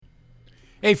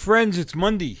Hey friends, it's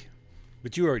Monday,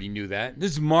 but you already knew that.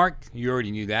 This is Mark, you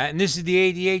already knew that. And this is the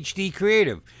ADHD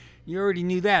Creative. You already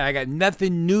knew that. I got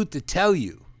nothing new to tell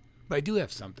you, but I do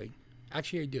have something.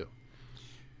 Actually, I do.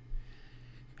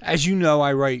 As you know,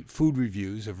 I write food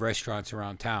reviews of restaurants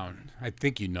around town. I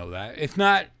think you know that. If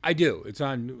not, I do. It's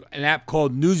on an app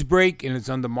called Newsbreak, and it's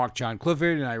under Mark John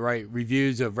Clifford, and I write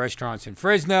reviews of restaurants in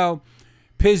Fresno,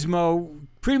 Pismo,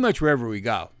 pretty much wherever we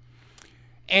go.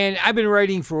 And I've been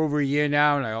writing for over a year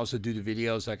now, and I also do the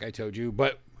videos like I told you.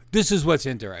 But this is what's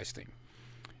interesting.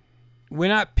 We're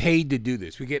not paid to do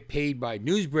this. We get paid by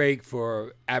Newsbreak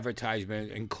for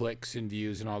advertisement and clicks and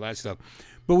views and all that stuff.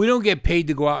 But we don't get paid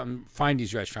to go out and find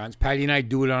these restaurants. Patty and I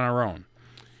do it on our own.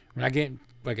 We're not getting,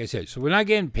 like I said, so we're not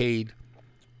getting paid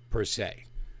per se.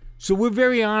 So we're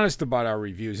very honest about our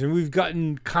reviews. And we've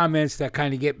gotten comments that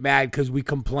kind of get mad because we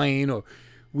complain or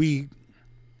we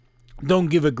don't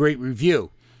give a great review.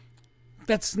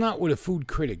 That's not what a food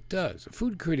critic does. A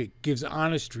food critic gives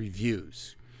honest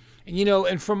reviews. And,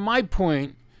 and from my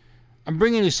point, I'm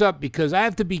bringing this up because I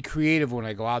have to be creative when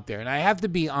I go out there. And I have to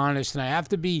be honest and I have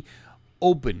to be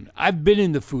open. I've been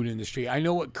in the food industry. I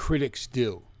know what critics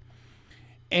do.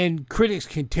 And critics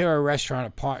can tear a restaurant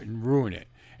apart and ruin it.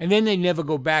 And then they never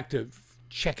go back to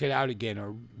check it out again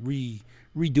or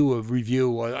redo a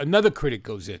review or another critic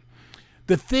goes in.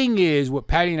 The thing is, what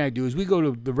Patty and I do is we go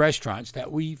to the restaurants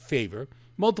that we favor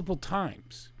multiple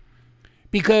times.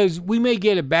 Because we may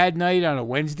get a bad night on a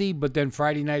Wednesday, but then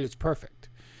Friday night it's perfect.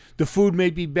 The food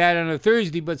may be bad on a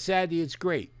Thursday, but Saturday it's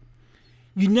great.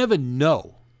 You never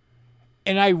know.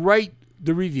 And I write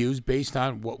the reviews based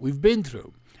on what we've been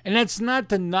through. And that's not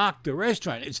to knock the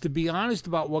restaurant. It's to be honest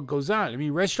about what goes on. I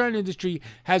mean, restaurant industry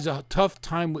has a tough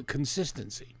time with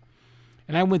consistency.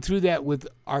 And I went through that with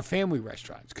our family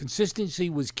restaurants. Consistency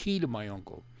was key to my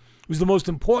uncle. It was the most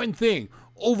important thing.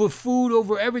 Over food,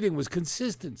 over everything was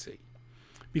consistency.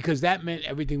 Because that meant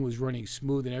everything was running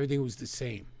smooth and everything was the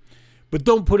same. But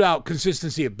don't put out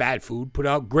consistency of bad food. Put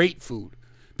out great food.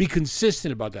 Be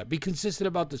consistent about that. Be consistent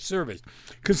about the service.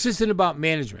 Consistent about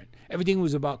management. Everything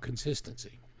was about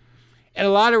consistency. And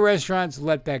a lot of restaurants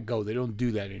let that go. They don't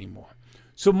do that anymore.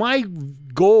 So my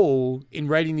goal in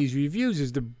writing these reviews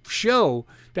is to show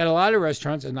that a lot of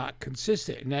restaurants are not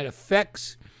consistent, and that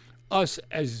affects us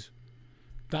as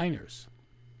diners.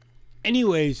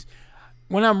 Anyways,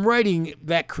 when I'm writing,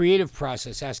 that creative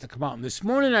process has to come out. And this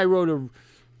morning I wrote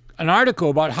an article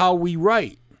about how we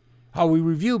write, how we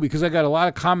review, because I got a lot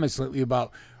of comments lately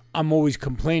about I'm always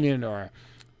complaining or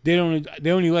they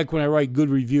only like when I write good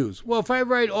reviews. Well, if I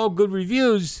write all good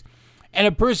reviews and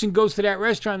a person goes to that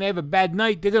restaurant and they have a bad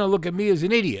night, they're going to look at me as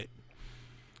an idiot.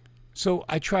 So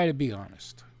I try to be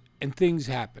honest, and things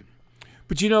happen.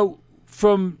 But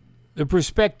from the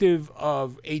perspective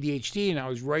of ADHD, and I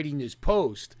was writing this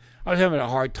post, I was having a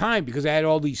hard time because I had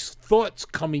all these thoughts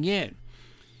coming in.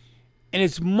 And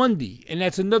it's Monday, and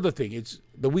that's another thing. It's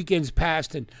the weekend's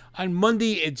passed, and on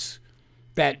Monday, it's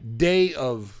that day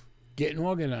of getting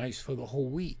organized for the whole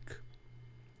week.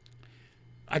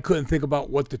 I couldn't think about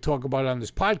what to talk about on this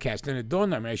podcast, and it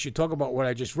dawned on me I should talk about what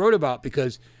I just wrote about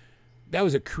because that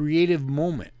was a creative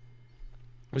moment.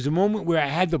 It was a moment where I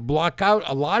had to block out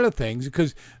a lot of things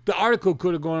because the article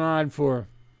could have gone on for,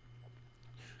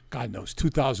 God knows,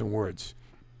 2,000 words.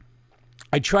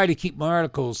 I try to keep my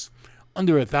articles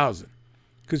under 1,000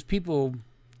 because people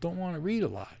don't want to read a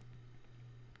lot.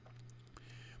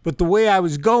 But the way I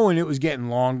was going, it was getting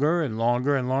longer and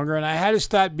longer and longer, and I had to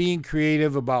start being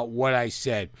creative about what I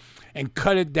said and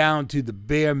cut it down to the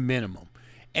bare minimum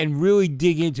and really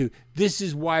dig into this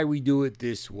is why we do it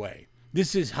this way.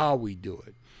 This is how we do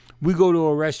it. We go to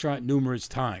a restaurant numerous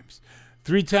times.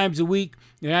 3 times a week,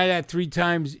 and out of that 3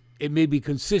 times, it may be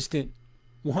consistent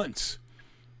once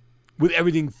with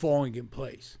everything falling in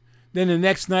place. Then the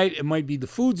next night, it might be the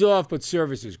food's off, but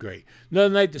service is great.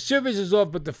 Another night, the service is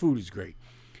off, but the food is great.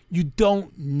 You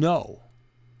don't know.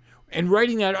 And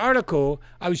writing that article,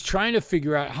 I was trying to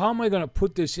figure out how am I going to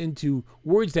put this into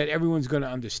words that everyone's going to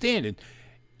understand. And,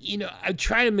 I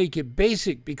try to make it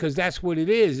basic because that's what it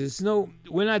is.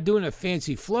 We're not doing a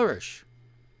fancy flourish.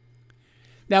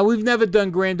 Now, we've never done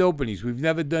grand openings. We've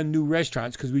never done new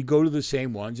restaurants because we go to the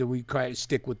same ones and we try to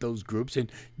stick with those groups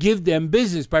and give them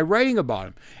business by writing about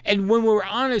them. And when we're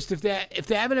honest, if they're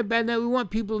having a bad night, we want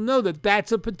people to know that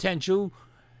that's a potential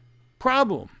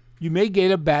problem. You may get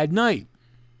a bad night.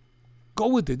 Go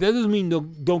with it. That doesn't mean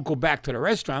don't go back to the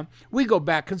restaurant. We go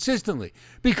back consistently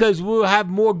because we'll have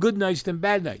more good nights than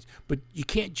bad nights. But you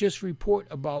can't just report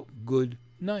about good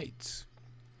nights.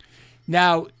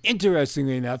 Now,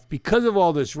 interestingly enough, because of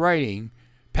all this writing,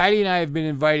 Patty and I have been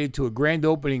invited to a grand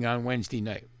opening on Wednesday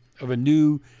night of a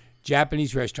new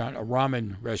Japanese restaurant, a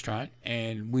ramen restaurant,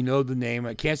 and we know the name.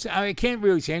 I can't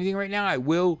really say anything right now. I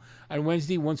will on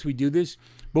Wednesday once we do this.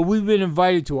 But we've been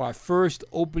invited to our first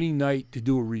opening night to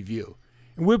do a review.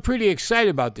 And we're pretty excited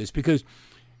about this because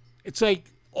it's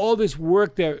like all this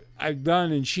work that I've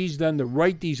done and she's done to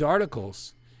write these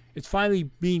articles, it's finally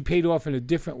being paid off in a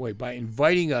different way by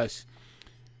inviting us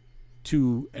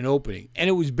to an opening. And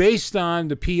it was based on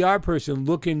the PR person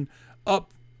looking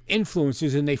up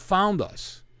influencers, and they found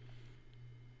us.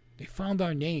 They found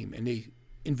our name, and they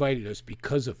invited us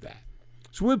because of that.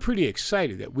 So we're pretty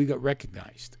excited that we got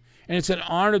recognized. And it's an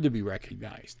honor to be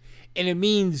recognized. And it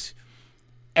means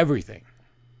everything.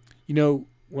 You know,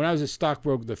 when I was a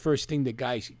stockbroker, the first thing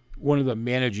that one of the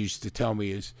managers used to tell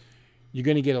me is, you're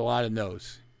going to get a lot of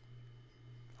no's.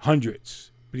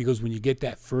 Hundreds. Because when you get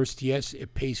that first yes,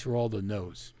 it pays for all the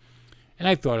no's. And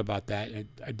I thought about that, and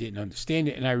I didn't understand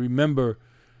it. And I remember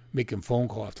making phone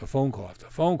call after phone call after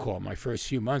phone call my first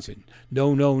few months, and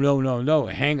no,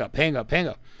 and hang up.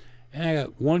 And I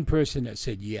got one person that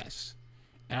said yes.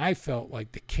 And I felt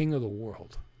like the king of the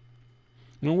world.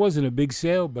 And it wasn't a big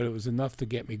sale, but it was enough to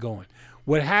get me going.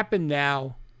 What happened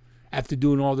now, after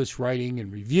doing all this writing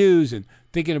and reviews and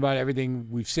thinking about everything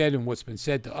we've said and what's been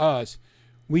said to us,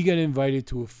 we got invited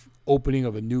to an opening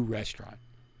of a new restaurant.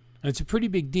 And it's a pretty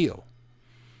big deal.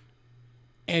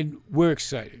 And we're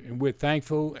excited, and we're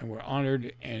thankful, and we're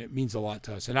honored, and it means a lot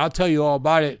to us. And I'll tell you all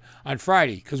about it on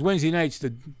Friday, because Wednesday night's the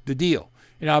deal.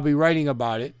 And I'll be writing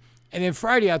about it. And then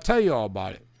Friday, I'll tell you all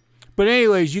about it. But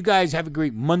anyways, you guys have a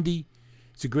great Monday.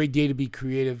 It's a great day to be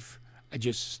creative. I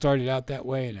just started out that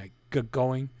way, and I got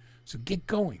going. So get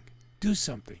going. Do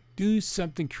something. Do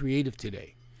something creative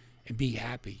today, and be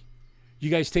happy. You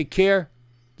guys take care.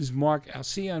 This is Mark. I'll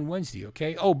see you on Wednesday,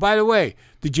 okay? Oh, by the way,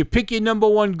 did you pick your number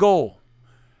one goal?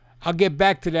 I'll get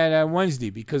back to that on Wednesday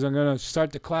because I'm going to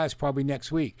start the class probably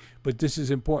next week. But this is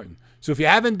important. So if you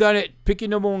haven't done it, pick your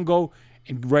number one goal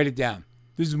and write it down.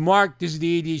 This is Mark. This is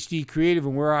the ADHD Creative,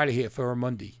 and we're out of here for our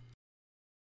Monday.